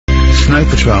Snow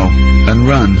Patrol and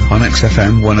Run on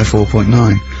XFM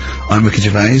 104.9. I'm Ricky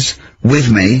Gervais.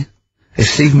 With me is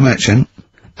Stephen Merchant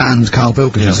and Karl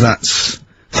Pilkington. Yeah. So that's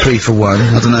 3 for 1.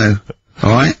 I don't know.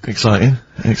 Alright? Exciting.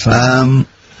 News.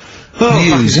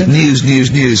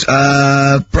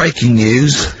 Breaking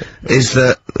news is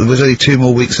that there's only 2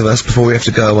 more weeks of us before we have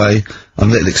to go away on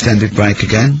a little extended break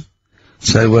again.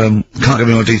 So, can't give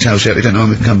any more details yet. We don't know when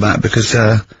we can come back because,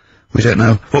 we don't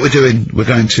know what we're doing. We're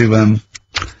going to,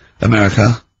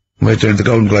 America. We're doing the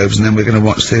Golden Globes, and then we're going to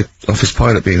watch the Office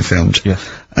pilot being filmed. Yeah.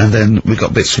 And then we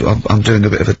got bits. I'm doing a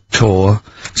bit of a tour,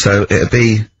 so it'll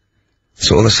be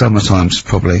sort of the summer times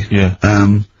probably. Yeah.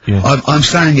 Yeah. I'm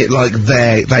saying it like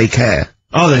they care.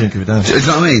 Oh, they don't give it down. Do you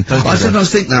know what I mean? I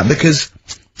sometimes think that because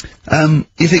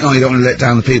you think, oh, you don't want to let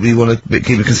down the people. You want to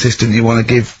keep it consistent. You want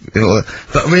to give.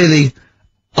 But really,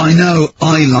 I know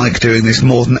I like doing this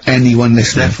more than anyone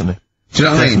listening. Definitely. Do you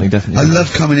know what I mean? Definitely. I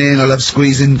love coming in, I love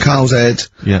squeezing Carl's head.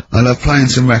 Yeah. I love playing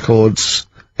some records.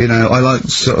 You know, I like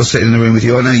sort of sitting in the room with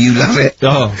you. I know you love it.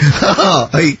 Oh.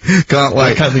 I can't wait.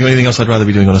 I can't think of anything else I'd rather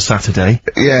be doing on a Saturday.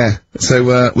 Yeah.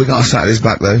 So, we got our Saturdays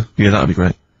back though. Yeah, that'd be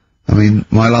great. I mean,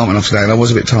 my alarm went off today and I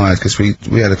was a bit tired because we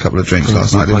had a couple of drinks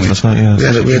last night, didn't we? Last night, yeah.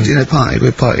 We had, you know,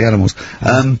 we're party animals.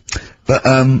 I've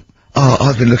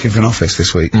been looking for an office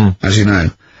this week, as you know.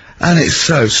 And it's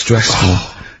so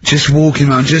stressful. Just walking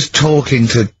around, just talking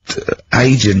to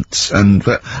agents and,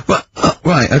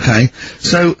 right, okay.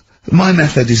 So, my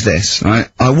method is this, right?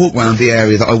 I walk around the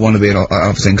area that I want to be in,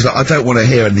 obviously, because I don't want to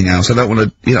hear anything else. I don't want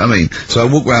to, you know what I mean? So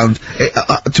I walk around,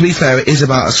 to be fair, it is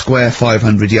about a square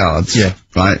 500 yards. Yeah.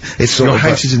 Right? It's sort Your of.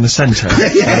 house is in the centre.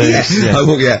 Yeah. I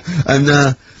walk, And,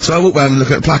 so I walk around and look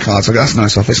at placards. I go, that's a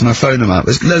nice office, and I phone them up.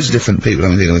 There's loads of different people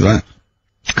I'm dealing with, right?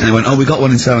 And they went, oh, we got one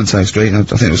in so-and-so street, I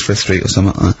think it was 5th Street or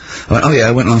something. I went, oh yeah,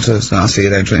 I went along to, I'll see you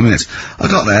there in 20 minutes. I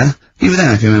got there, you were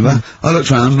there if you remember. I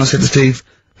looked round and I said to Steve,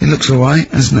 it looks alright,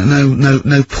 there's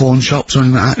no pawn shops or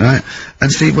anything like that, right?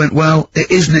 And Steve went, well,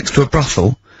 it is next to a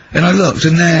brothel. And I looked,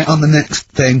 and there on the next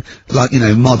thing, like, you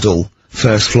know, model,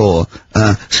 1st floor,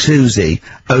 Susie,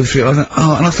 03, and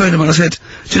I phoned him and I said,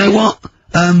 do you know what?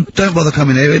 Don't bother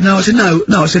coming here. No, I said, no,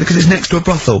 I said, because it's next to a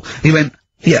brothel. He went,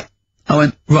 yeah. I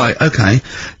went, right, okay.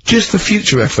 Just for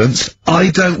future reference, I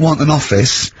don't want an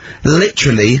office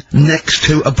literally next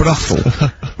to a brothel,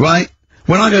 right?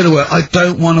 When I go to work, I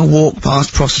don't want to walk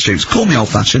past prostitutes. Call me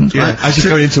old-fashioned, Yeah, right? as you're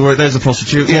going into work, there's a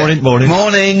prostitute. Yeah. Morning.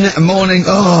 Morning.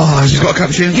 Oh, she's got a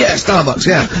cappuccino. Yeah, Starbucks,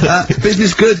 yeah.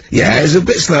 Business good? Yeah, it's a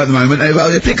bit slow at the moment.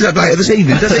 Well, it picks up later this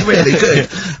evening, does it really? Good.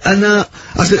 And,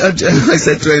 I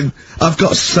said to him, I've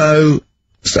got so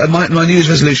my New Year's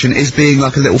resolution is being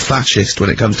like a little fascist when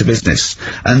it comes to business.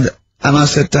 And I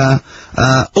said,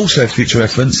 also future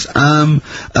reference, no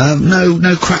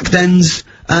crack dens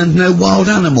and no wild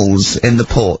animals in the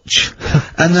porch.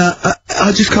 And,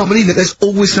 I just can't believe it. There's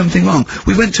always something wrong.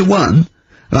 We went to one,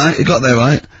 right? It got there,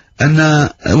 right? And,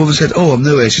 a woman said, oh, I'm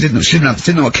new here. She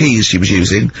didn't know what keys she was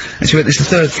using. And she went, it's the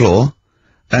 3rd floor.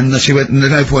 And she went, there's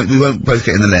no point, we won't both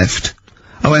get in the lift.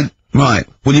 I went, right,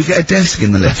 will you get a desk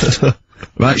in the lift?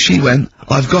 Right, she went,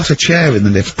 I've got a chair in the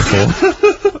lift before.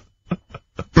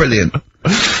 Brilliant.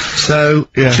 So,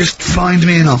 just find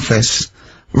me an office,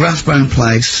 Rathbone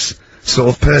Place, sort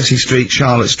of Percy Street,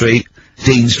 Charlotte Street,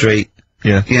 Dean Street.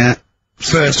 Yeah. Yeah.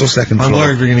 1st or 2nd floor. I'm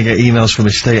worried we're going to get emails from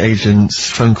estate agents,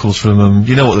 phone calls from them.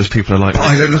 You know what those people are like. But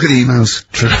I don't look at the emails.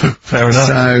 True. Fair enough.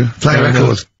 So, play a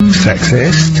record.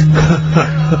 Sexist.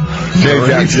 Joe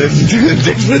Jackson,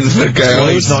 difference for girls. Well,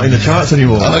 he's not in the charts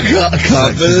anymore. I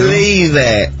can't believe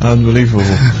it. Unbelievable.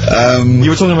 You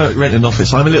were talking about renting an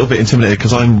office. I'm a little bit intimidated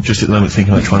because I'm just at the moment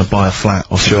thinking about trying to buy a flat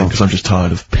or something because I'm just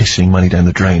tired of pissing money down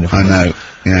the drain. I know.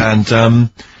 Yeah. And,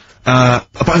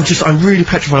 but I'm really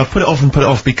petrified. I put it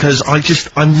off because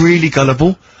I'm really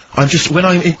gullible. When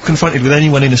I'm confronted with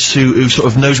anyone in a suit who sort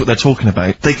of knows what they're talking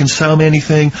about, they can sell me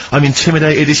anything. I'm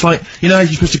intimidated. It's like, you know,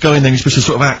 you're supposed to go in there and you're supposed to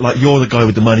sort of act like you're the guy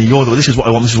with the money, this is what I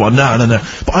want, this is what no.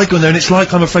 But I go in there and it's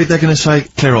like I'm afraid they're gonna say,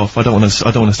 clear off, I don't wanna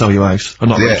sell you a house. I'm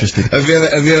not interested. Have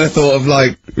you ever thought of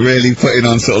like, really putting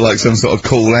on sort of like some sort of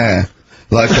cool air?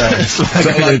 Like, sort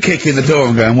of like kicking the door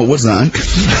and going, what was that?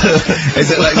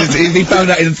 Is it like, you'd be found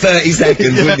out in 30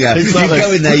 seconds, wouldn't you? Exactly. You'd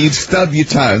go in there, you'd stub your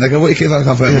toe, and they go, what are you keep like,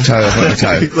 I'll put my toe, I'll put my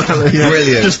toe. Exactly, yeah.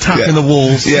 Brilliant. Just tapping the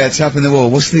walls. Yeah, tapping the wall.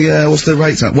 What's the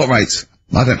rates on? What rates?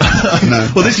 I don't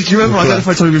know. Well, do you remember, I don't know if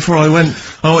I told you before, I went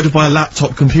to buy a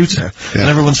laptop computer, and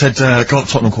everyone said, go up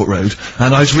Tottenham Court Road,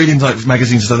 and I was reading, like,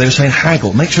 magazines and stuff, they were saying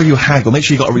haggle, make sure you haggle, make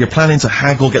sure you're planning to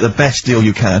haggle, get the best deal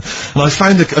you can. And I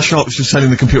found a shop which was selling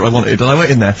the computer I wanted, and I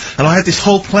went in there, and I had this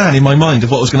whole plan in my mind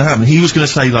of what was gonna happen. He was gonna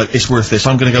say, like, it's worth this,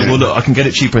 I'm gonna go, well, look, I can get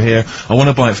it cheaper here, I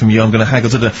wanna buy it from you, I'm gonna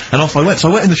haggle, and off I went. So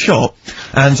I went in the shop,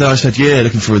 and I said, yeah,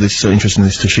 looking for this, interest in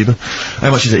this Toshiba.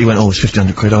 How much is it? He went, oh, it's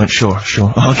 1,500 quid. I went, sure.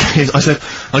 Okay. I said,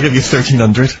 I'll give you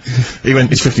 1,300. He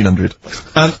went, it's 1,500.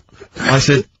 And I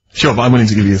said, sure, but I'm willing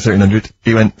to give you 1,300.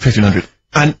 He went, 1,500.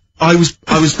 And I was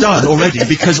done already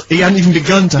because he hadn't even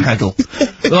begun to haggle.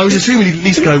 And I was assuming he'd at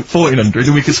least go 1,400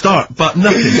 and we could start, but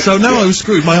nothing. So now I was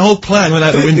screwed. My whole plan went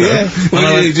out the window.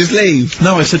 Well, you just leave?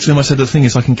 No, I said to him, the thing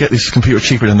is, I can get this computer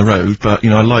cheaper down the road, but,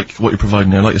 I like what you're providing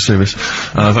there, I like your service.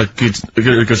 I've had good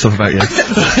stuff about you. I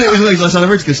said, I've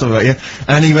heard good stuff about you.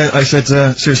 And he went, I said,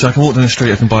 seriously, I can walk down the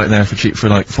street, I can buy it there for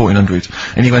like 1,400.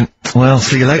 And he went, well,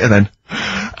 see you later then.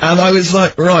 And I was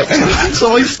like, right.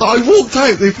 So I walked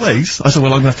out the place. I said,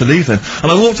 well, I'm gonna have to leave then.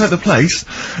 And I walked out the place,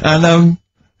 and,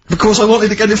 because I wanted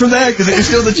to get it from there, because it was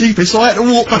still the cheapest, so I had to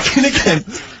walk back in again.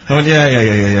 I went,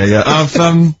 yeah.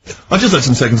 I've just had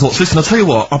some second thoughts. Listen, I'll tell you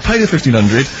what, I'll pay the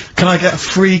 1,500, can I get a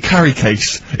free carry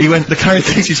case? He went, the carry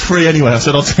case is free anyway. I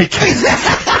said, I'll take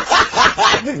it.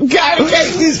 Carry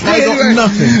case is free I got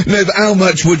nothing. No, but how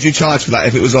much would you charge for that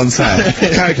if it was on sale?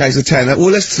 Carry case a tenner.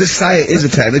 Well, let's just say it is a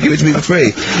tenner, give it to me for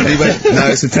free. And he went, no,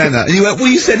 it's a tenner. And you went, well,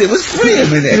 you said it was free a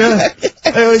minute. Yeah.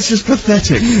 Oh, it's just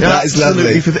pathetic. That is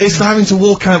lovely. It's having to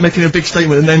walk out making a big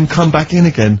statement and then come back in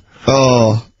again.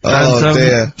 Oh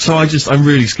dear. So I'm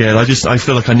really scared. I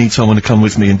feel like I need someone to come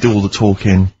with me and do all the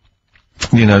talking.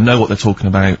 Know what they're talking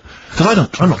about. Because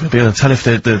I'm not going to be able to tell if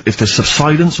there's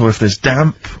subsidence or if there's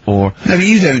damp or... No, but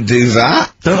you don't do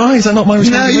that. Don't I? Is that not my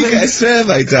responsibility? No, you get a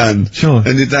survey done. Sure.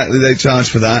 And they charge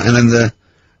for that, and then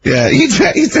you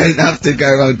don't have to go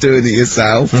around doing it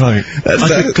yourself. Right.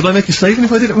 Could I make a saving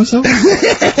if I did it myself?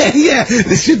 Yeah,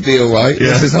 this should be alright.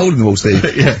 Yeah. There's a hole in the wall, Steve.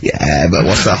 Yeah, but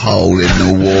what's a hole in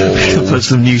the wall? Put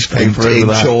some newspaper over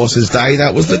that. Chaucer's day,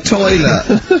 that was the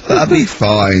toilet. That'd be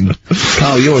fine.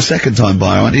 Carl, you're a second-time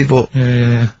buyer, aren't you?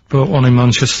 Yeah. Bought one in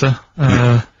Manchester.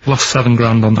 Lost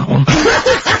 £7,000 on that one.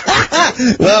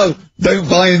 Well, don't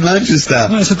buy in Manchester.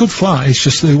 No, it's a good flat, it's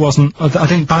just it wasn't... I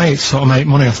didn't buy it to sort of make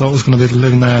money, I thought I was going to be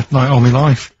living there, like, all my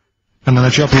life. And then a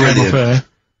job came up here,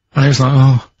 and it was like,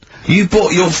 oh... You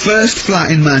bought your first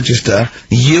flat in Manchester,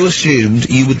 you assumed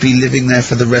you would be living there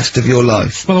for the rest of your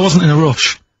life. Well, I wasn't in a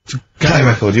rush to get a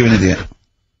record, you're an idiot.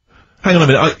 Hang on a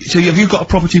minute, so have you got a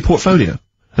property portfolio?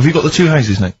 Have you got the two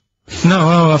houses now?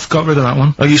 No, I've got rid of that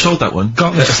one. Oh, you sold that one?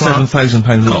 Got this flat. £7,000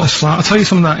 Got loss. this flat. I'll tell you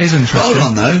something that is interesting. Hold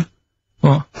on, though.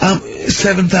 What?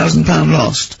 £7,000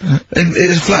 lost.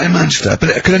 It's a flat in Manchester, but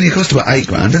it could only cost about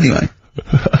 £8,000 anyway.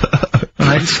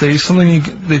 Right, Steve, something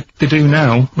they do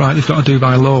now, right, they've got to do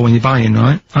by law when you're buying,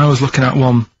 right? I was looking at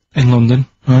one in London,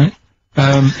 right?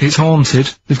 It's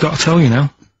haunted. They've got to tell you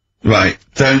now. Right,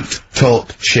 don't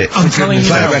talk shit. I'm telling you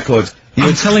now. Record.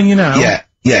 I'm telling you now.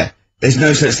 Yeah. There's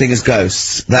no such thing as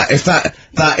ghosts. That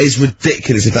is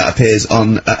ridiculous if that appears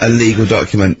on a legal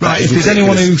document. Right, if there's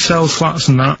anyone who sells flats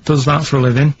and does that for a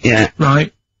living. Yeah.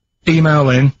 Right, email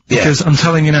in, because I'm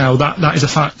telling you now, that is a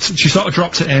fact. She sort of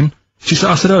dropped it in.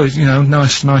 I said, oh,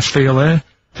 nice feel there.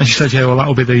 And she said, yeah, well,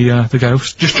 that'll be the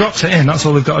ghost. Just dropped it in, that's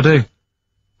all they've got to do.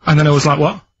 And then I was like,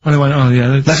 what? And I went, oh,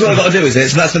 yeah. That's what I've got to do, is it?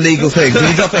 So that's the legal thing. Did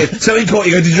you drop it in? So in court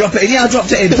you go, did you drop it in? Yeah, I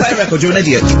dropped it in. Play a record, you're an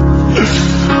idiot.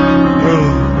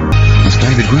 That's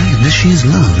David Gray, and this year's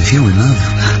love. If you're in love,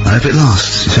 I hope it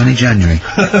lasts. It's only January.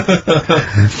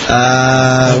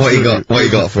 What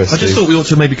you got for us, I just thought we ought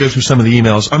to maybe go through some of the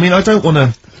emails. I mean, I don't want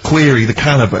to query the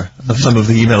calibre of some of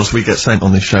the emails we get sent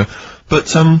on this show, but,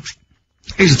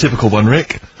 here's a typical one,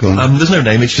 Rick. Go on. There's no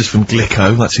name, it's just from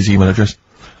Glicko, that's his email address.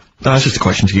 It's just a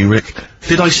question to you, Rick.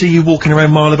 Did I see you walking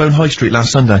around Marylebone High Street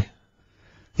last Sunday?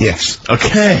 Yes.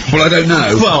 Okay. Well, I don't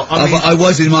know. Well, I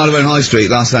was in Marylebone High Street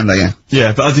last Sunday, yeah.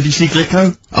 Yeah, but did you see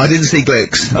Glicko? I didn't see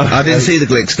Glicks. Okay. I didn't see the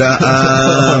Glickster,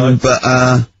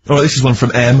 Alright, this is one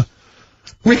from M.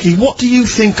 Ricky, what do you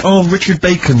think of Richard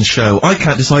Bacon's show? I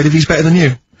can't decide if he's better than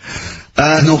you.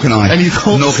 Nor can I. Any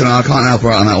thoughts? Nor can I can't help her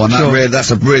out on that one. Sure.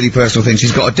 That's a really personal thing.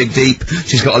 She's got to dig deep.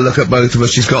 She's got to look at both of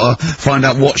us. She's got to find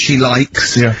out what she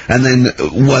likes. Yeah. And then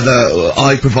whether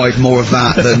I provide more of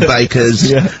that than Baker's.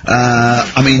 Yeah.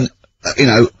 I mean,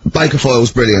 Baker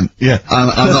Foyle's brilliant. Yeah.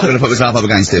 I'm not going to put myself up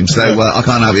against him, so I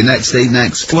can't help you. Next, Steve,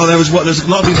 next. Well, there's a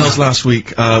lot of emails last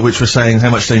week, which were saying how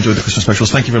much they enjoyed the Christmas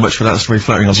specials. Thank you very much for that. That's very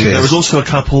flattering of you. There was also a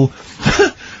couple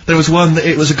There was one,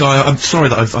 it was a guy, I'm sorry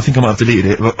that I think I might have deleted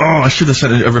it, but I should have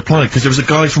sent a reply, because there was a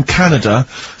guy from Canada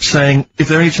saying, if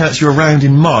there any chance you're around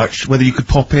in March, whether you could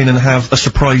pop in and have a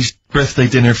surprise birthday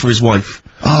dinner for his wife.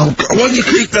 Oh, why don't you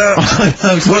keep that? I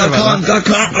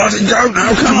can't let it go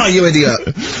now, can I, you idiot?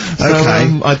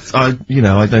 Okay.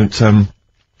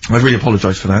 I really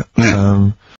apologise for that.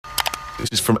 Yeah. This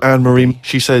is from Anne-Marie.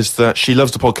 She says that she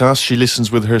loves the podcast. She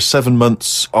listens with her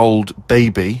 7-month-old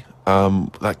baby.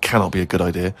 That cannot be a good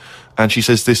idea. And she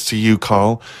says this to you,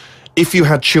 Carl. If you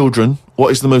had children,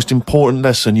 what is the most important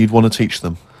lesson you'd want to teach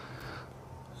them?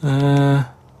 I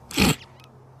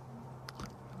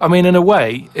mean, in a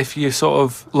way, if you sort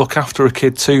of look after a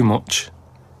kid too much,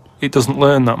 it doesn't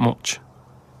learn that much.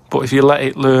 But if you let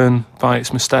it learn by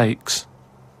its mistakes,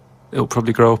 it'll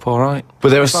probably grow up all right. But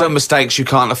there are some mistakes you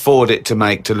can't afford it to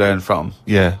make to learn from.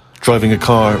 Yeah, driving a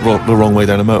car the wrong way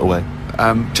down a motorway.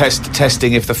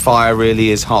 Testing if the fire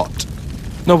really is hot.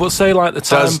 No, but say like the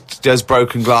time... Does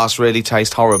broken glass really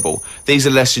taste horrible? These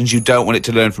are lessons you don't want it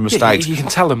to learn from mistakes. Yeah, you can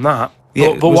tell them that.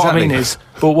 Yeah, but what I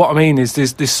mean is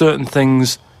there's certain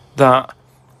things that...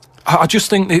 I just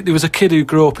think there was a kid who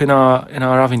grew up in our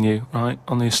avenue, right,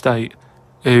 on the estate,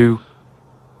 who...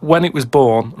 When it was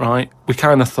born, right, we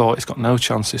kind of thought it's got no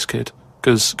chance, this kid,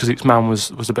 because its man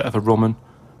was a bit of a rumman.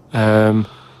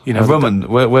 You know, a rumman?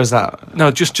 Where's that?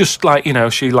 No, just like, you know,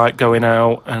 she liked going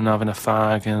out and having a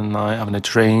fag and like having a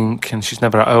drink, and she's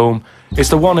never at home. It's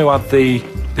the one who had the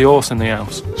horse in the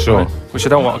house. Sure. Right, which I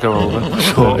don't want to go over.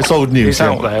 Sure, it's old news. It's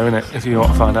out there, isn't it? If you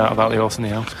want to find out about the horse in the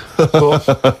house.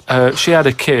 But she had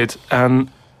a kid,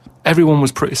 and everyone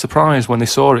was pretty surprised when they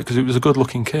saw it because it was a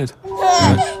good-looking kid.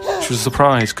 Which was a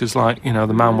surprise because, like, you know,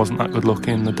 the man wasn't that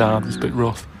good-looking, the dad was a bit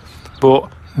rough.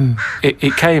 But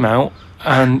it came out,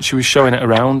 and she was showing it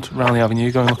around the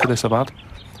avenue, going, "Look at this I've had."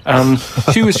 And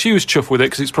she was chuffed with it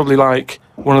because it's probably like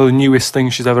one of the newest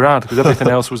things she's ever had, because everything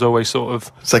else was always sort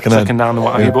of second hand and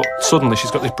what have you. But suddenly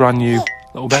she's got this brand new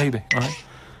little baby, right?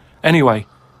 Anyway,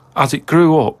 as it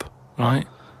grew up, right,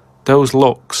 those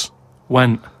looks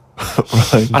went.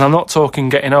 Right. And I'm not talking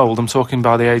getting old, I'm talking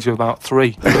by the age of about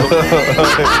 3.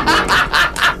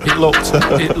 It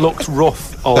looked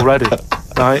rough already,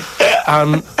 right?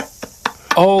 And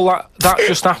all that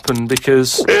just happened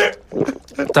because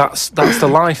that's the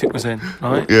life it was in,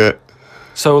 right? Yeah.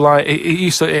 So like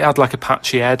it had like a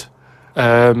patchy head.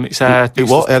 Its hair.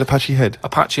 It had a patchy head. A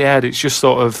patchy head. It's just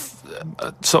sort of.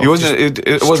 It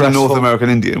wasn't a North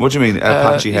American Indian. What do you mean, a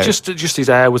patchy head? Just his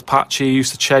hair was patchy. He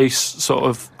used to chase sort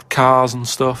of cars and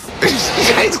stuff.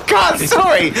 It's cars.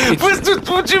 Sorry.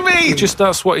 What do you mean?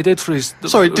 That's what he did for his.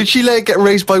 Sorry, did she let it get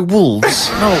raised by wolves?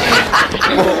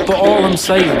 No. But all I'm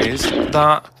saying is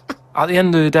that at the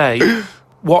end of the day,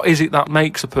 what is it that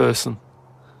makes a person?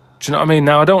 Do you know what I mean?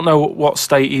 Now, I don't know what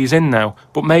state he's in now,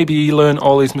 but maybe he learned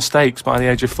all his mistakes by the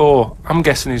age of 4. I'm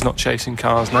guessing he's not chasing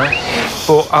cars now,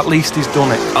 but at least he's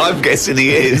done it. I'm guessing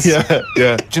he is. Yeah.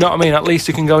 Do you know what I mean? At least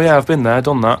you can go, yeah, I've been there,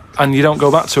 done that, and you don't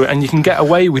go back to it, and you can get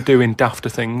away with doing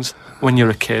dafter things when you're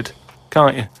a kid,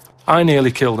 can't you? I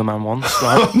nearly killed a man once,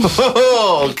 right?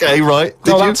 Okay, right.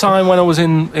 Did you? That time when I was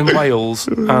in Wales,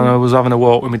 and I was having a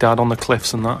walk with my dad on the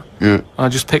cliffs and that, yeah. I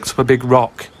just picked up a big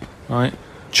rock, right?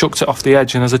 Chucked it off the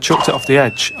edge, and as I chucked it off the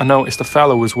edge, I noticed a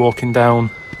fellow was walking down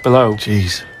below.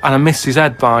 Jeez. And I missed his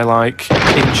head by like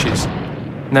inches.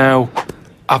 Now,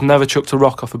 I've never chucked a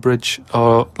rock off a bridge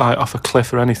or like off a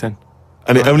cliff or anything.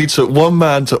 And it only took one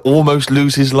man to almost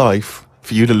lose his life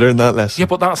for you to learn that lesson. Yeah,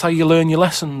 but that's how you learn your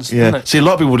lessons, yeah. isn't it? See, a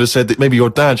lot of people would have said that maybe your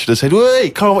dad should have said,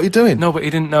 "Wait, Carl, what are you doing?" No, but he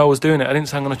didn't know I was doing it. I didn't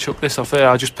say I'm going to chuck this off here.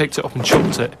 I just picked it up and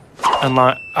chucked it. And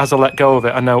like, as I let go of it,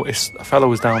 I noticed a fellow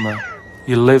was down there.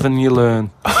 You live and you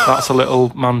learn. That's a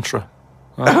little mantra.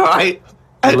 Right.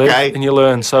 You live and you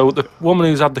learn. So the woman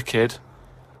who's had the kid,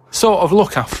 sort of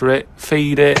look after it,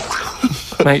 feed it,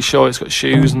 make sure it's got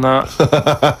shoes and that,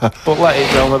 but let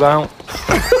it roam about.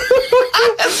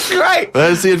 That's great.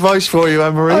 There's the advice for you,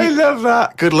 Anne-Marie. I love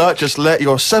that. Good luck. Just let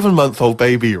your 7-month-old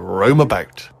baby roam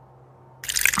about.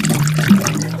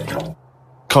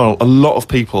 Carl, a lot of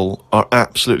people are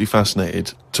absolutely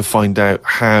fascinated to find out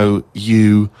how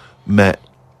you met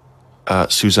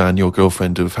Suzanne, your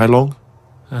girlfriend of how long?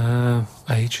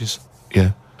 Ages.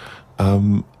 Yeah.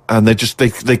 And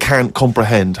they can't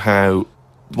comprehend how,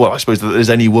 well, I suppose that there's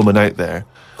any woman out there.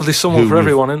 Well, there's someone for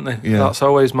everyone, isn't there? Yeah. That's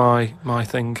always my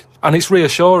thing. And it's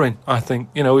reassuring, I think.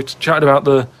 You know, we chatted about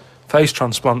the face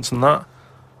transplants and that.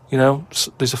 You know,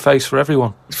 there's a face for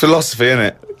everyone. It's philosophy, isn't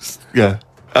it? Yeah.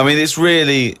 I mean, it's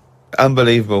really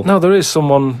unbelievable. No, there is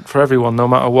someone for everyone, no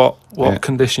matter what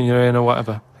condition you're in or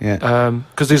whatever. Yeah.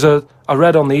 Because I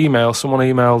read on the email, someone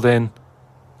emailed in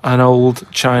an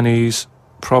old Chinese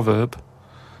proverb,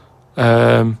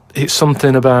 It's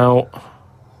something about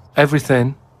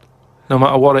everything, no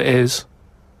matter what it is,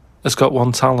 has got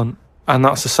one talent. And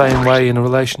that's the same way in a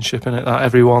relationship, innit? That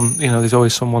everyone, you know, there's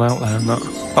always someone out there. And that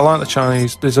I like the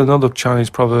Chinese. There's another Chinese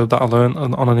proverb that I learned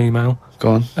on an email.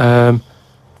 Go on.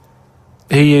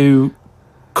 He who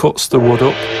cuts the wood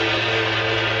up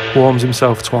warms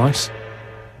himself twice.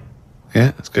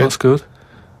 Yeah, that's good. That's good.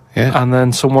 Yeah. And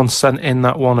then someone sent in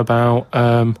that one about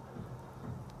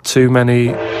too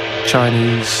many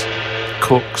Chinese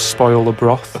cooks spoil the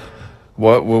broth.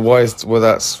 What? Well, why is? Well,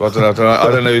 that's. I don't know. I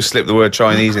don't know who slipped the word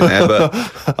Chinese in there, but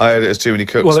I heard it was too many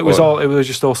cooks. Well, it was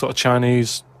just all sort of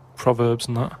Chinese proverbs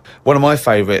and that. One of my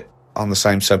favourite on the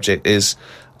same subject is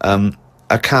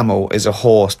a camel is a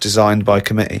horse designed by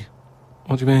committee.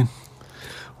 What do you mean?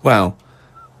 Well,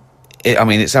 I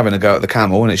mean, it's having a go at the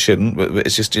camel, and it shouldn't. But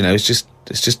it's just, you know, it's just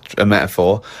a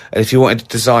metaphor. And if you wanted to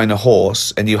design a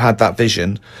horse and you had that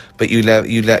vision, but you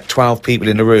let 12 people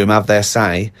in the room have their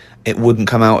say, it wouldn't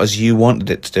come out as you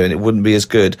wanted it to do, and it wouldn't be as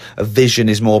good. A vision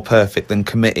is more perfect than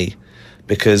committee,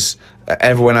 because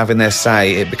everyone having their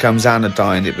say, it becomes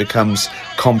anodyne, it becomes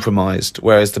compromised.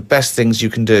 Whereas the best things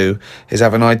you can do is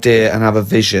have an idea and have a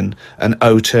vision and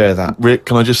auteur that. Rick,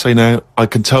 can I just say now, I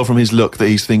can tell from his look that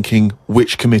he's thinking,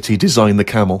 which committee designed the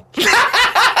camel?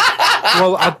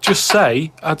 Well, I'd say,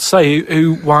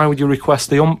 why would you request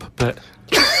the ump bit?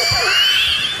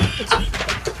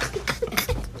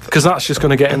 Because that's just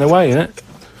going to get in the way, isn't it?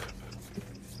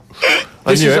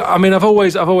 I mean, I've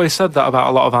always said that about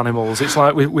a lot of animals. It's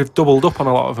like we've doubled up on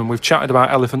a lot of them. We've chatted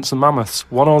about elephants and mammoths,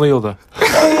 one or the other.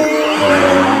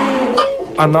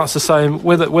 And that's the same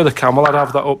with a camel. I'd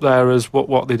have that up there as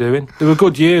what they're doing. They were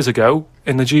good years ago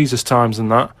in the Jesus times and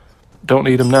that. Don't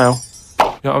need them now. You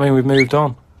know what I mean? We've moved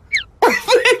on.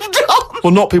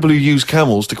 Well, not people who use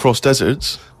camels to cross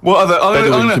deserts. What other?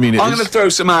 Bedouin communities. I'm going to throw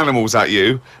some animals at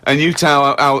you, and you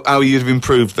tell how you'd have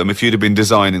improved them if you'd have been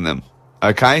designing them.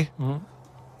 Okay? Mm-hmm.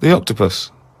 The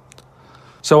octopus.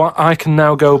 So I can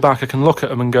now go back. I can look at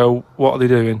them and go, "What are they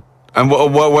doing?" And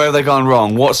where have they gone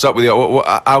wrong? What's up with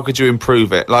the? How could you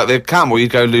improve it? Like the camel, you'd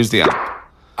go lose the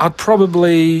app. I'd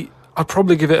probably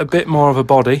give it a bit more of a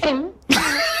body.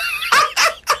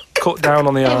 Cut down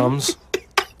on the arms.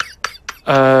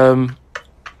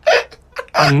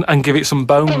 And give it some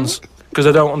bones, because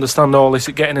I don't understand all this.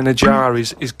 It getting in a jar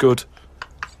is good.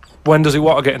 When does it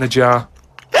want to get in a jar?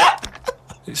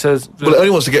 It says... Well, it only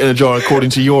wants to get in a jar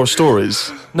according to your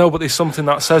stories. No, but there's something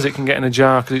that says it can get in a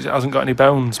jar because it hasn't got any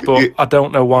bones, but I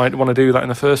don't know why I'd want to do that in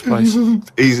the first place.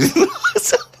 Easy.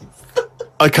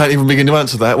 I can't even begin to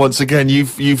answer that. Once again,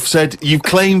 you've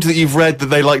claimed that you've read that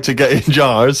they like to get in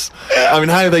jars. I mean,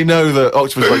 how do they know that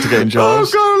octopus like to get in jars?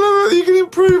 Oh, God, I love it. You can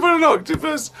improve on an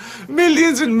octopus.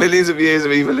 Millions and millions of years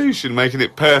of evolution, making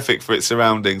it perfect for its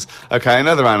surroundings. Okay,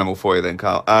 another animal for you then,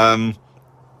 Carl.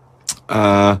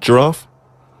 Giraffe?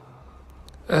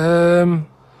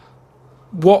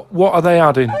 What are they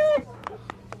adding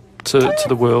to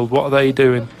the world? What are they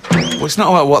doing? Well, it's not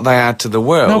about what they add to the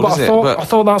world, no, but is I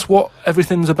thought that's what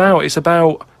everything's about. It's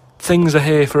about things are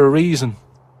here for a reason.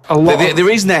 The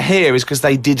reason they're here is because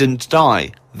they didn't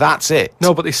die. That's it.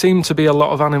 No, but there seem to be a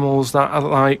lot of animals that are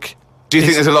like... Do you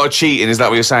think there's a lot of cheating? Is that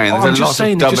what you're saying? I'm just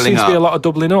saying there just seems to be a lot of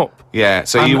doubling up. Yeah,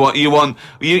 so you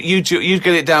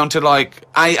get it down to like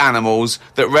 8 animals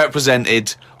that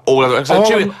represented all of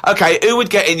them. Okay, who would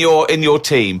get in your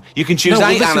team? You can choose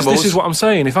 8 animals. This is what I'm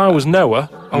saying. If I was Noah,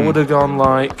 I would have gone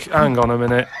like, hang on a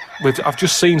minute. I've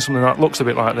just seen something that looks a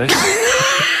bit like this.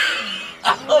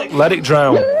 Let it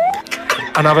drown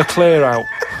and have a clear out.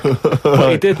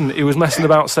 But he didn't. He was messing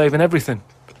about saving everything.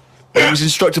 He was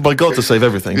instructed by God to save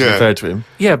everything, to be fair to him.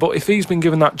 Yeah, but if he's been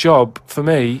given that job, for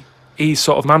me, he's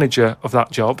sort of manager of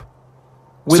that job.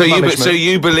 So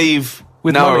you believe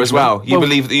Noah as well? You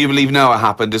believe Noah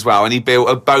happened as well, and he built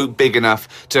a boat big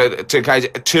enough to catch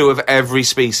 2 of every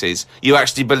species. You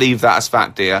actually believe that as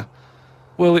fact, do you?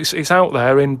 Well, it's out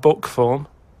there in book form.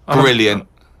 Brilliant.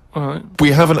 All right.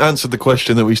 We haven't answered the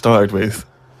question that we started with.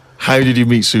 How did you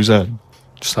meet Suzanne?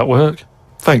 Just at work.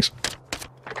 Thanks.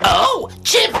 Oh,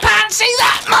 chimpanzee,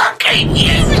 that monkey!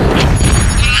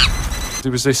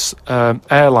 There was this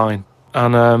airline,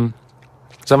 and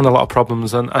it's having a lot of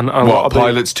problems, and a lot of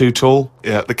pilots too tall?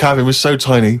 Yeah, the cabin was so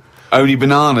tiny. Only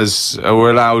bananas were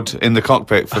allowed in the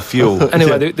cockpit for fuel.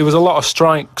 Anyway, there was a lot of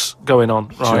strikes going on,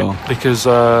 right? Sure. Because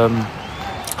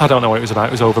I don't know what it was about.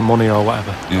 It was over money or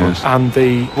whatever. Yes. And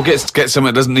get something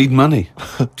that doesn't need money.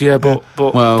 Yeah, but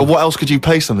what else could you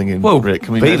pay something in? Well, Rick,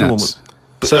 I mean, peanuts.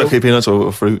 Peanuts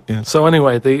or fruit. Yeah. So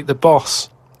anyway, the boss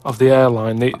of the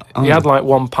airline, he had like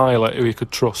one pilot who he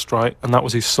could trust, right? And that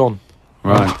was his son.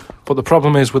 Right. But the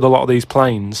problem is with a lot of these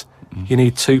planes, you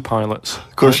need 2 pilots.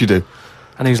 Of course you do.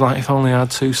 And he's like, if only I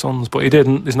had 2 sons. But he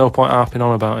didn't. There's no point harping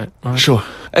on about it. Right? Sure.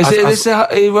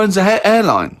 He runs a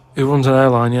airline. He runs an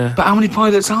airline, yeah. But how many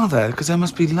pilots are there? Because there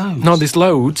must be loads. No, there's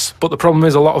loads, but the problem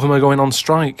is a lot of them are going on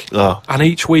strike. Oh. And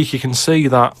each week you can see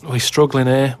that we're struggling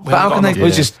here. But how can they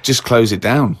just close it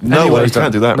down? No, Anyway, you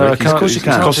can't do that, no, Rick. can't- Of course you it's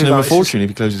can't. not Costing do him a that, fortune if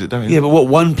he closes it down. Yeah, but what,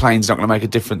 one plane's not going to make a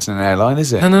difference in an airline,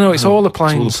 is it? No, it's all the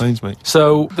planes. It's all the planes, mate.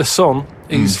 So the son,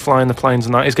 he's flying the planes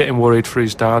and that. He's getting worried for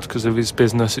his dad because of his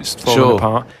business. It's falling Sure.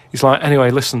 apart. He's like,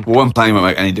 anyway, listen, Well, one plane won't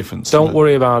make any difference. don't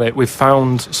worry about it. We've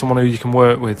found someone who you can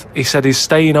work with. He said he's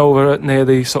staying over near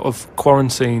the sort of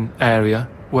quarantine area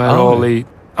where all the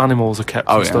animals are kept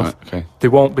and stuff. Right, okay. They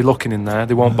won't be looking in there.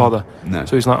 They won't bother. No.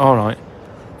 So he's like, all right.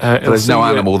 But there's no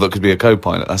animal that could be a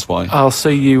co-pilot, that's why. I'll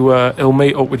see you. He'll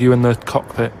meet up with you in the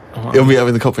cockpit. He'll be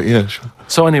having the cockpit, yeah, sure.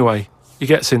 So anyway, he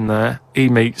gets in there. He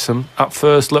meets them. At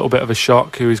first, a little bit of a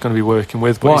shock who he's going to be working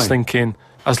with, but Why? he's thinking,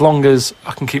 as long as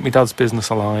I can keep my dad's business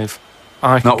alive,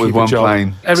 I can Not with keep one a job.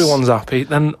 plane. Everyone's happy.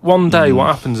 Then one day, what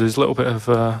happens is a little bit of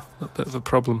a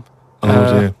problem.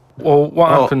 Oh, dear. Well, what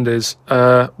happened is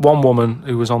one woman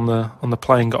who was on the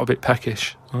plane got a bit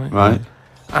peckish, right? Right.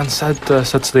 And said to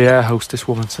the air hostess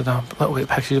woman, said, "I'm a little bit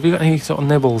peckish. Have you got any sort of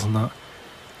nibbles and that?"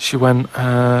 She went,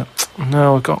 "No,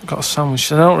 I got a sandwich." She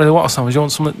said, "I don't really want a sandwich. You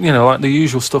want something, like the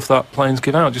usual stuff that planes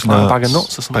give out, just like a bag of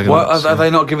nuts or something." What, are they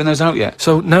not giving those out yet?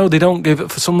 So no, they don't give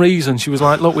it for some reason. She was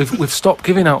like, "Look, we've stopped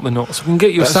giving out the nuts. We can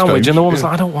get you That's a sandwich." strange, And the woman's yeah.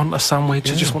 like, "I don't want a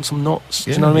sandwich. I just want some nuts."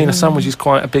 Do Yeah, you know what I mean? yeah, A sandwich is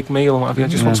quite a big meal and whatever. I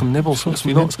just want some nibbles, some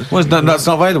nuts. Well, that's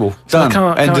not available. So I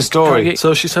Done. End of story. get-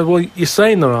 So she said, "Well, you're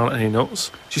saying there aren't any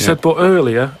nuts." She said, "But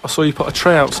earlier I saw you put a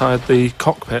tray outside the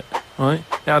cockpit, right?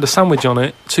 It had a sandwich on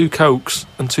it, 2 Cokes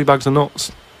and 2 bags of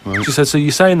nuts." Right. She said, "So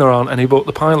you're saying there aren't any, but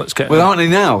the pilot's getting Well, them." aren't they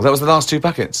now? That was the last 2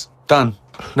 packets. Done.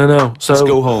 No. So Let's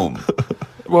go home.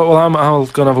 Well, I'll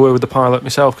go and have a word with the pilot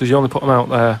myself because you only put them out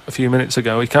there a few minutes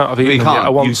ago. He can't have eaten them can't. yet. I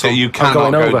want You say some. you I'm cannot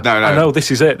going go- over. no. I know,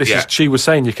 this is it. This Yeah. is. She was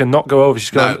saying you cannot go over. She's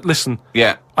going, No. listen,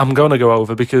 Yeah. I'm going to go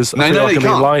over because I feel like you I'm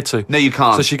being can't. lied to. No, you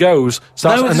can't. So she goes,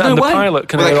 starts, No, and there's no the way. pilot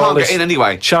can Well, they hear all can't get this in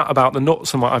anyway. chat about the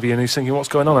nuts and what have you, and he's thinking, what's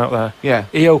going on out there? Yeah.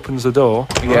 He opens the door.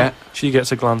 right? Yeah. She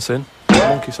gets a glance in.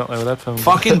 Monkey sat there with headphones.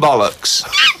 Fucking bollocks.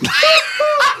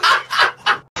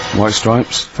 White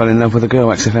Stripes fell in love with a girl.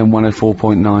 XFM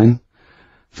 104.9.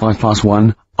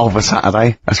 1:05 of a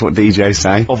Saturday. That's what DJs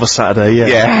say. Of a Saturday, yeah.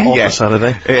 Yeah, Of yeah. a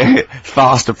Saturday.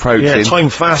 Fast approaching. Yeah, time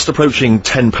fast approaching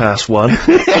 1:10.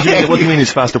 What do you mean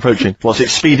it's fast approaching? What's it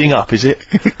speeding up, is it?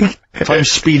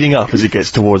 Time's speeding up as it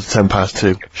gets towards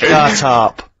 2:10. Shut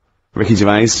up. Ricky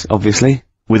Gervais, obviously.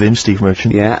 With him, Steve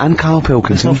Merchant. Yeah, and Karl Let's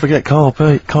Pilkington. not forget Carl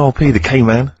P, the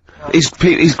K-Man.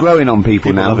 He's growing on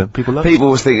people now. love him. People love him. People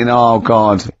was thinking, oh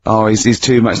God, he's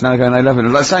too much. Now going, they love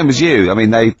him. Like same as you. I mean,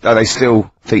 they still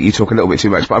think you talk a little bit too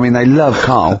much, but I mean, they love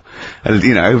Karl.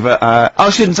 But I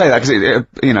shouldn't say that because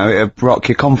it'll rock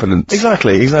your confidence.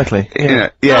 Exactly. Yeah.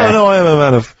 Yeah. No, I am a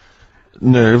man of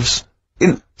nerves.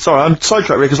 Sorry, I'm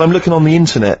sidetracked because I'm looking on the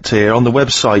internet here, on the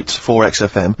website for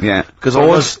XFM. Yeah. Because I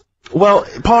was, well,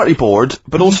 partly bored,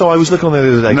 but also I was looking on there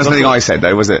the other day. And that's nothing I said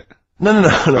though, was it? No,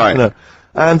 Right. no.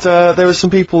 And there were some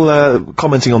people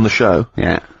commenting on the show.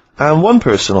 Yeah. And one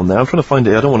person on there, I'm trying to find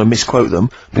it, I don't want to misquote them.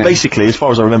 Yeah. Basically, as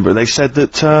far as I remember, they said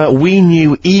that we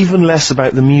knew even less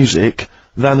about the music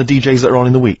than the DJs that are on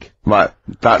in the week. Right.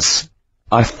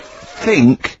 I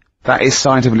think that is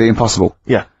scientifically impossible.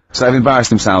 Yeah. So they've embarrassed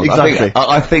themselves. Exactly.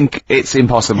 I think it's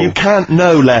impossible. You can't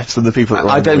know less than the people that are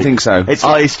on I in the don't week. think so.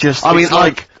 It's just, I mean, it's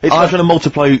like trying to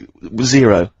multiply with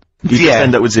 0. You just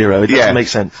end up with 0. It doesn't make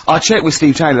sense. I checked with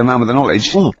Steve Taylor, the man with the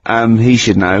knowledge. He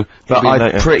should know. But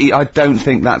I don't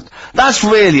think that's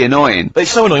really annoying. It's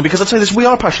so annoying because I'd say this, we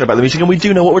are passionate about the music and we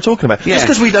do know what we're talking about. Yeah. Just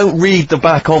because we don't read the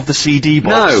back of the CD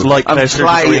box, No, like and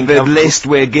play the list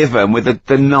we're given with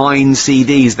the 9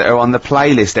 CDs that are on the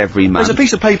playlist every month. There's a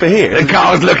piece of paper here. And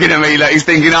Carl's looking at me like he's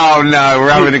thinking, oh no, we're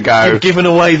having a go. You've given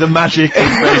away the magic of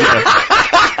radio.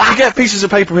 You get pieces of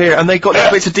paper here, and they've got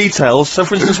little bits of details. So,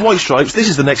 for instance, White Stripes, this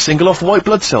is the next single off White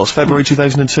Blood Cells, February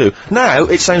 2002. Now,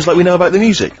 it sounds like we know about the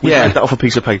music. We read that off a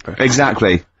piece of paper.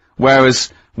 Exactly.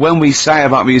 Whereas, when we say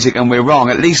about music and we're wrong,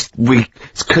 at least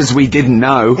it's because we didn't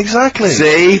know. Exactly.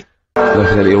 See? Look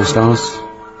at the All-Stars.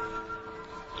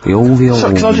 The old.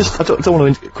 So, can I don't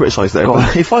want to criticise there,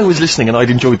 but if I was listening and I'd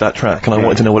enjoyed that track and I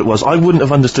wanted to know what it was, I wouldn't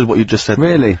have understood what you just said.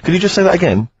 Really? Could you just say that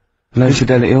again? Low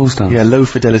Fidelity All-Stars. Yeah, Low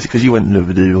Fidelity, because you went Low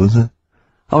Fidelity.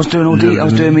 I was doing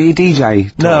me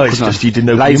DJ. No, it's just you didn't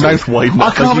know your mouth wide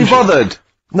enough. I can't be bothered.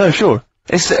 No, sure.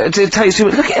 It takes too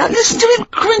much. Look at listen to him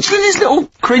crinchling his little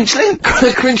crinchling.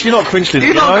 Crinch, you're not crinchling.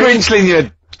 You're not crinchling your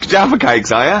Jaffa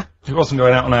cakes, are you? If it wasn't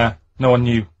going out on air, no one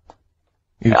knew.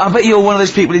 I bet you're one of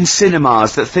those people in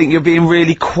cinemas that think you're being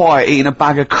really quiet eating a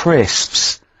bag of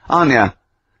crisps, aren't you?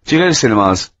 Do you go to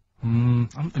cinemas? I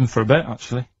haven't been for a bit,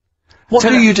 actually. What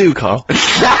do you do, Carl?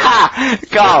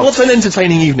 Carl! What's an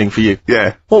entertaining evening for you?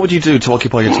 Yeah. What would you do to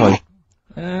occupy your time?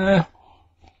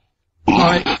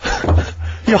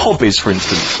 Your hobbies, for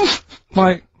instance.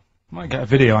 Might get a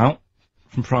video out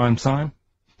from prime time.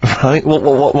 Right.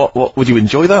 What would you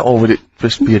enjoy that, or would it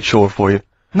just be a chore for you?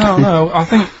 No, I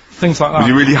think things like that.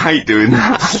 You really hate doing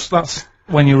that. That's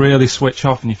when you really switch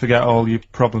off and you forget all your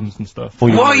problems and stuff.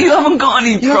 What? You haven't got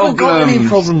any problems? You haven't got any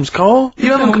problems, Carl? You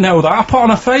don't know that. I put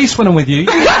on a face when I'm with you.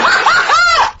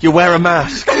 You wear a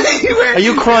mask. Are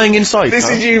you crying inside? This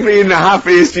Carl? is you being the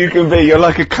happiest you can be. You're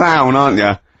like a clown, aren't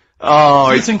you?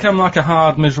 Oh, You think I'm like a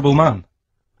hard, miserable man?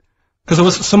 Because there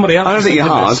was somebody else. I don't think you're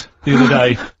hard. The other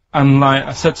day, and like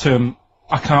I said to him,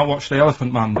 I can't watch The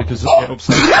Elephant Man because it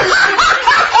upsets me.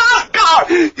 God,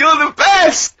 you're the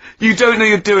best. You don't know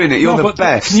you're doing it. You're the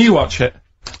best. Can you watch it?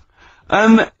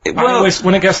 Well,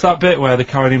 When it gets that bit where they're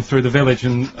carrying him through the village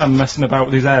and messing about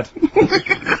with his head.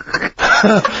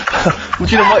 Well, do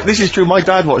you know, this is true. My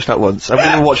dad watched that once. I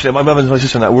remember watching it. My mum and my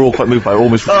sister and that were all quite moved by it,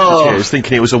 almost for tears,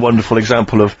 thinking it was a wonderful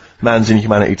example of man's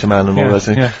inhumanity to man and all that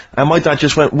thing. Yeah. And my dad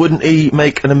just went, wouldn't he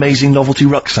make an amazing novelty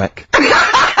rucksack?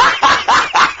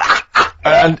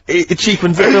 And it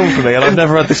cheapened the film for me, and I've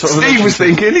never had this sort of... Steve was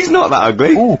thinking, he's not that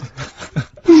ugly. Ooh.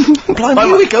 Blimey,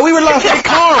 here we go, we were laughing at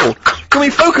Carl! Can we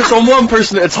focus on one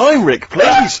person at a time, Rick,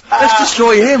 please? Let's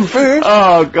destroy him first.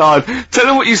 Oh, God. Tell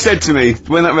him what you said to me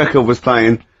when that record was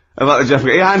playing about the Jaffa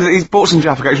Cakes. He bought some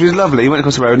Jaffa Cakes, which was lovely. He went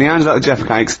across the road and he handed out the Jaffa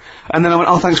Cakes. And then I went,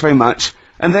 oh, thanks very much.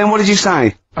 And then what did you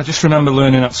say? I just remember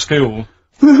learning at school,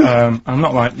 I'm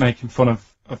not like making fun of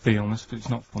the illness, because it's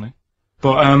not funny,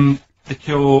 but they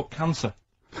cure cancer.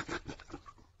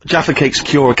 Jaffa Cakes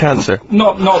cure cancer?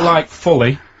 Not like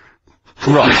fully.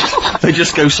 Right. They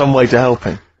just go some way to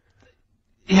helping.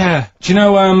 Yeah. Do you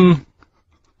know,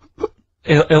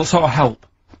 it'll sort of help.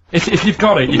 If you've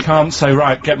got it, you can't say,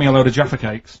 right, get me a load of Jaffa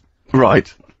Cakes. Right.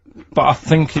 But I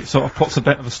think it sort of puts a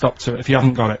bit of a stop to it if you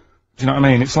haven't got it. Do you know what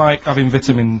I mean? It's like having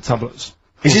vitamin tablets.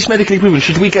 Is this medically proven?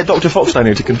 Should we get Dr. Fox down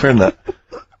here to confirm that?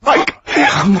 I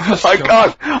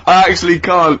can't. I actually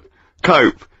can't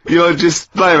cope. You're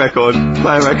just play a record.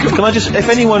 Play a record. Can I just, if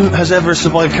anyone has ever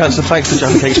survived cancer thanks to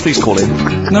Jaffa Cakes, please call in.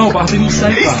 No, but I didn't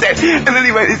say He that. said, and then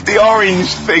he went, it's the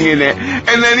orange thing in it.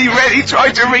 And then he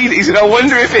tried to read it. He said, I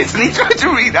wonder if it's, and he tried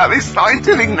to read out this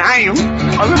scientific name.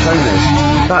 I'm gonna play this.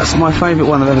 That's my favourite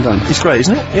one I've ever done. It's great,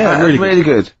 isn't it? Yeah, really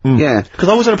good. Yeah. Because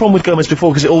I always had a problem with Gomez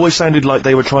before, because it always sounded like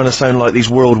they were trying to sound like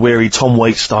these world-weary Tom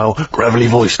Waits style, gravelly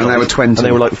voice. And they were 20. And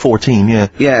they were like 14, yeah.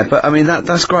 Yeah, but I mean,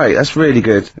 that's great. That's really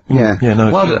good. Yeah. Yeah, no,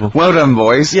 it's well done,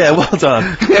 boys. Yeah, well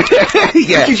done.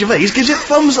 Yeah. Gervais gives it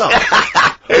thumbs up.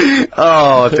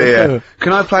 Oh dear.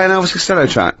 Can I play an Elvis Costello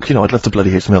track? You know, I'd love to bloody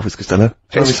hear some Elvis Costello.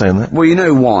 Why are we saying that? Well, you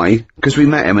know why? Because we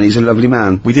met him and he's a lovely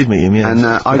man. We did meet him, yeah. And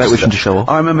without wishing to show off.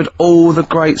 I remembered all the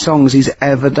great songs he's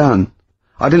ever done.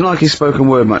 I didn't like his spoken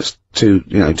word much, too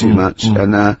much.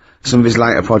 And some of his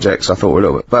later projects I thought were a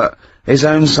little bit, but his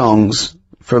own songs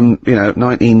from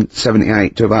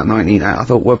 1978 to about 1980 I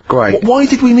thought were great. Why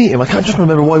did we meet him? I can't just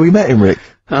remember why we met him, Rick.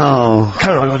 Oh,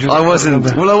 I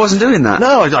wasn't doing that.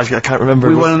 No, I can't remember.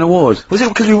 We won an award. Was it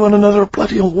because we won another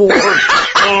bloody award?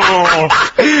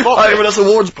 Stop giving us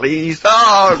awards, please.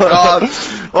 Oh, God.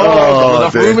 Not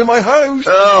enough room in my house.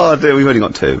 Oh, dear, we've only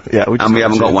got two. Yeah, and we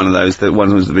haven't got one of those. The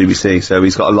one was the BBC, so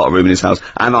he's got a lot of room in his house.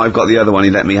 And I've got the other one, he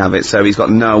let me have it, so he's got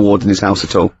no award in his house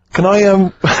at all. Can I,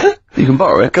 You can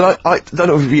borrow it. Can I don't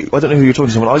know who you're talking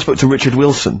to someone. I spoke to Richard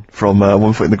Wilson from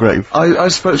One Foot in the Grave. I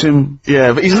spoke to him.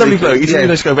 Yeah, but he's a lovely bloke. He's a really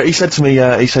nice guy. But he said to me,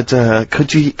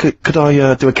 could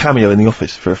I do a cameo in the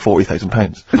office for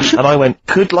 £40,000? And I went,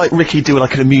 could like Ricky do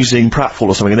like an amusing pratfall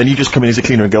or something, and then you just come in as a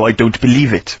cleaner and go, I don't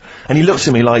believe it. And he looked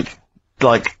at me like,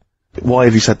 why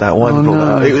have you said that? Why have you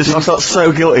brought that up? I felt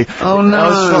so guilty. Oh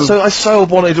no! I so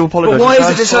wanted to apologise. But why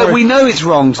is it so? We know it's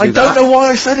wrong to do that. I don't know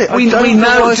why I said it. We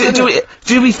know.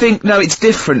 Do we think, no, it's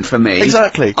different for me?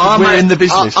 Exactly. We're in the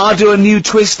business. I'll do a new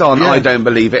twist on I don't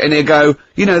believe it, and he'll go,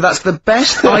 that's the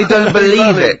best I don't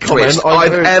believe it twist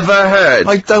I've ever heard.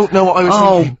 I don't know what I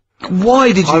was thinking.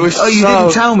 Why did you? You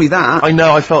didn't tell me that. I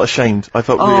know, I felt ashamed. I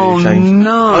felt really ashamed. Oh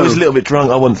no! I was a little bit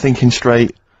drunk, I wasn't thinking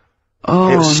straight.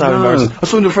 Oh, it was so embarrassing. I was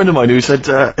talking to a friend of mine who said,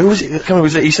 who was it? I can't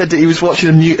remember, he said that he was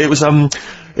watching it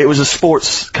was a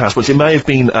sports cast, which it may have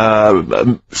been,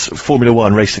 Formula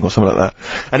 1 racing or something like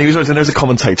that. And he was, and there's a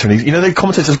commentator, and the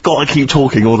commentator's got to keep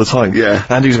talking all the time. Yeah.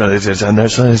 And he was going, and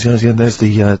there's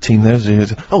the team,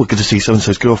 oh, good to see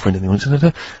so-and-so's girlfriend in the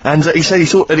audience. And he said he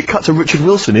saw, and it cut to Richard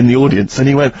Wilson in the audience, and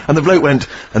he went, and the bloke went,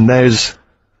 and there's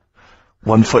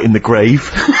 1 foot in the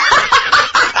grave.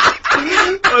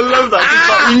 I love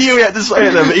that. He knew he had to say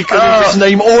it there, but he couldn't just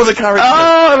name all the characters.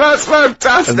 Oh, that's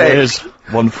fantastic. And there's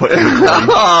 1 foot in the grave.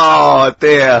 Oh,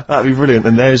 dear. That'd be brilliant.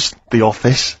 And there's The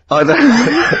Office. I don't...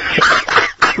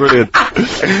 Brilliant.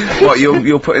 What,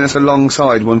 you're putting us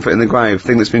alongside 1 foot in the grave,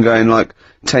 thing that's been going like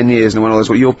 10 years and when all this,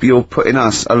 you're putting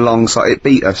us alongside, it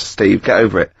beat us, Steve, get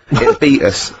over it. It beat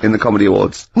us in the Comedy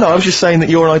Awards. No, I was just saying that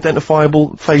you're an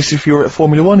identifiable face if you're at a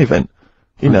Formula 1 event.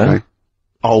 You know. Okay.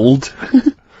 Old.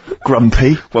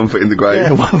 Grumpy. 1 foot in the grave.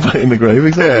 Yeah, 1 foot in the grave,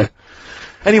 exactly. Yeah.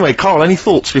 Anyway, Carl, any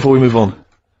thoughts before we move on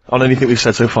anything we've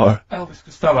said so far? Elvis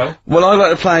Costello. Well, I'd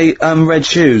like to play, Red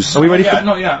Shoes. Are we ready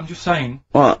Not yet, I'm just saying.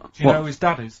 What? Do you know who his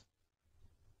dad is?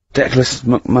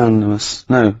 Declan McManus.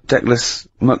 No,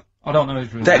 I don't know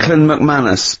his real name. Declan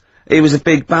McManus. He was a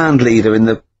big band leader in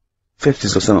the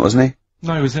 50s or something, wasn't he?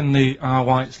 No, he was in the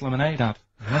White's Lemonade ad.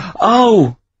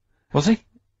 Oh! Was he?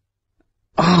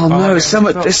 Oh no, there's so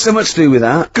much to do with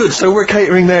that. Good, so we're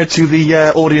catering there to the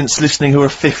audience listening who are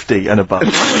 50 and above.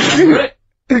 Well,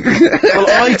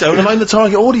 I don't, and I'm the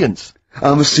target audience.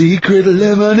 I'm a secret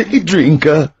lemonade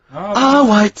drinker.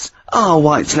 White's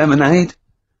lemonade.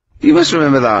 You must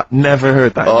remember that. Never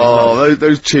heard that. Oh,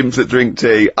 those chimps that drink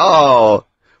tea. Oh,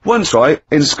 once, right,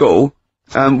 in school,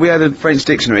 we had a French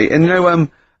dictionary, and you know,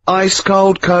 ice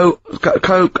cold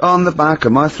coke on the back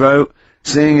of my throat,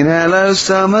 singing hello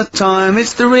summertime,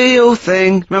 it's the real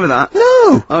thing. Remember that?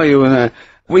 No! Oh, you were there.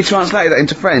 We translated that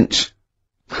into French.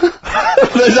 Is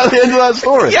that the end of that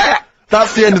story? Yeah!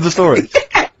 That's the end of the story.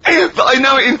 But I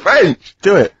know it in French.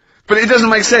 Do it. But it doesn't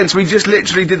make sense. We just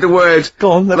literally did the word.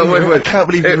 Go on, let me hear it. I can't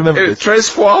believe you remember this. Tres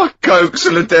fois, coke,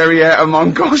 solidaire,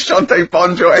 among gauche, chante,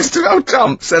 bonjour, estival,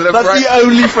 jump, celebrate. That's the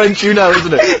only French you know,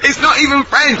 isn't it? It's not even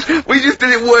French. We just did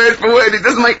it word for word. It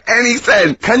doesn't make any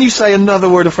sense. Can you say another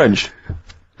word of French?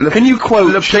 Can you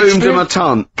quote Le plume Shakespeare? de ma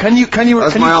tante. Can you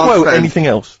quote friend. anything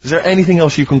else? Is there anything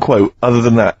else you can quote other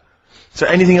than that? Is there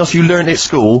anything else you learned at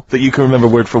school that you can remember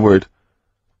word for word?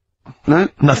 No?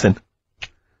 Nothing.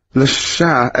 Le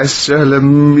chat est le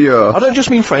mieux. I don't just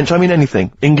mean French, I mean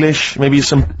anything. English, maybe a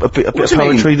bit of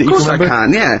poetry that you can remember? Of course I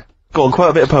can, yeah. Go on, quote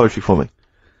a bit of poetry for me.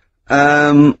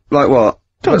 Like what?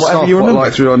 Whatever you remember.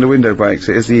 Light through on the window breaks,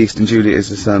 it is the east and Juliet is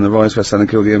the sun, the rise for sun and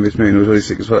kill the envious moon, was really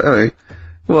sick as well. Anyway.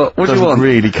 What do you want?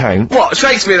 Really count. What?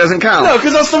 Shakespeare doesn't count? No,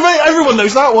 because that's everyone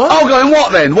knows that one. Oh, going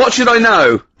what then? What should I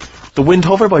know? The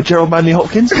Windhover by Gerald Manley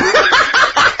Hopkins.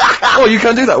 Oh, you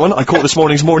can't do that one. I caught this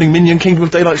morning's morning minion, Kingdom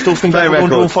of Daylight, still swing back,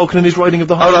 Dawn Falcon and his riding of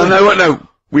the high. Hold on, no.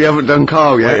 We haven't done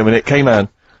Carl yet. Wait a minute, K-Man.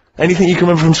 Anything you can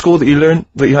remember from school that you learned,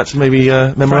 that you had to maybe,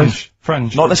 memorise?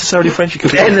 French. Not necessarily French, you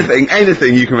could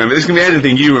anything you can remember. This can be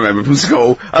anything you remember from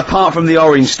school, apart from the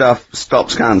orange stuff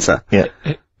stops cancer. Yeah.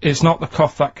 It's not the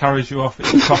cough that carries you off,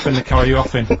 it's the coffin that carry you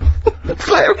off in.